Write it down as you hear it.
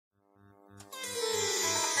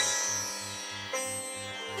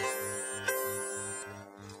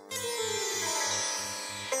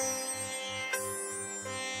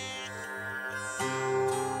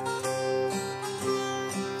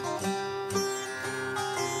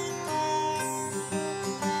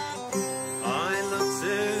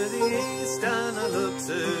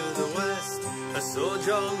saw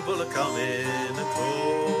John Bullock coming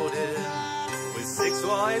according, with 6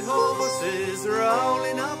 white horses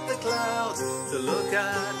rolling up the clouds to look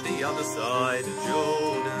at the other side of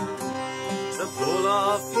Jordan. So pull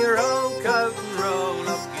off your old coat and roll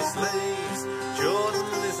up your sleeves. Jordan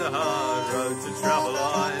is a hard road to travel,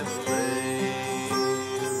 I believe.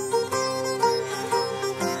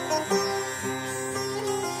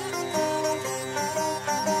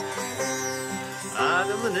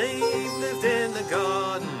 Adam and Eve lived in the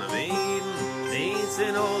Garden of Eden,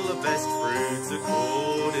 eating all the best fruits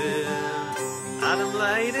according. Adam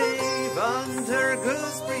laid Eve under a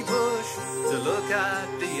gooseberry bush to look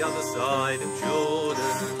at the other side of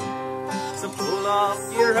Jordan. So pull off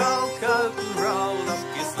your old coat and roll up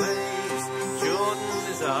your sleeves.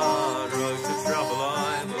 Jordan is a hard road to travel,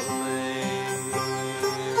 I believe.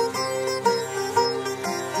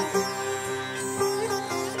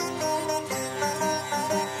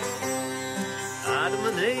 Adam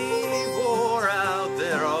and Eve wore out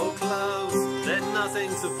their old clothes, they'd nothing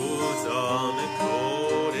to put on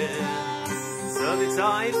according. So they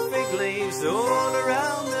tied fig leaves all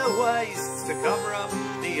around their waists to cover up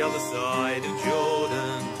the other side of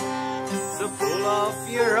Jordan. So pull off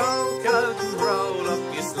your old coat and roll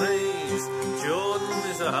up your sleeves. Jordan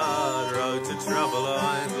is a hard road to travel,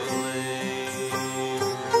 I believe.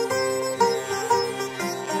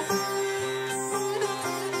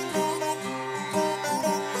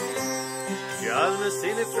 Jonah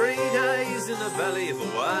seen it 3 days in the belly of a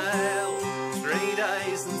whale, 3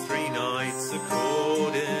 days and 3 nights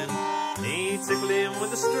according. He tickled him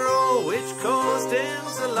with a straw, which caused him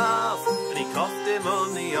to laugh, and he coughed him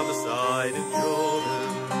on the other side of Jordan.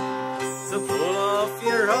 So pull off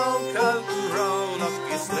your old coat and roll up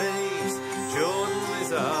your sleeves. Jordan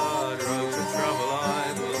is a hard road to travel,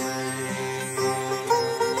 I believe.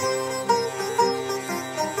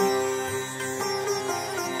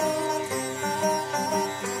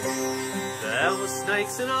 There were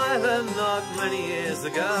snakes in Ireland not many years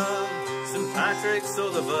ago. St. Patrick saw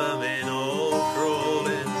the vermin all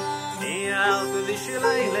crawling. He howled with his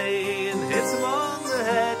shillelagh and hit them on the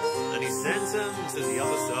head, and he sent them to the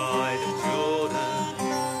other side of Jordan.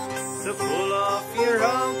 So pull off your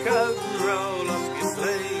old coat and roll up your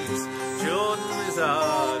sleeves. Jordan is a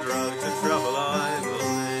hard road to travel, I believe.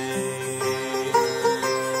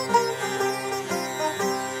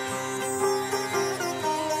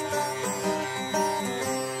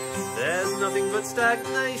 There's nothing but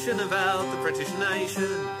stagnation about the British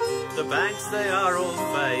nation. The banks, they are all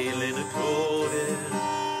failing according.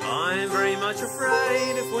 I'm very much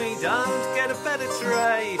afraid if we don't get a better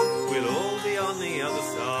trade, we'll all be on the other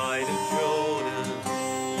side of Jordan.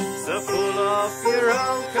 So pull off your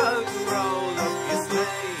old coat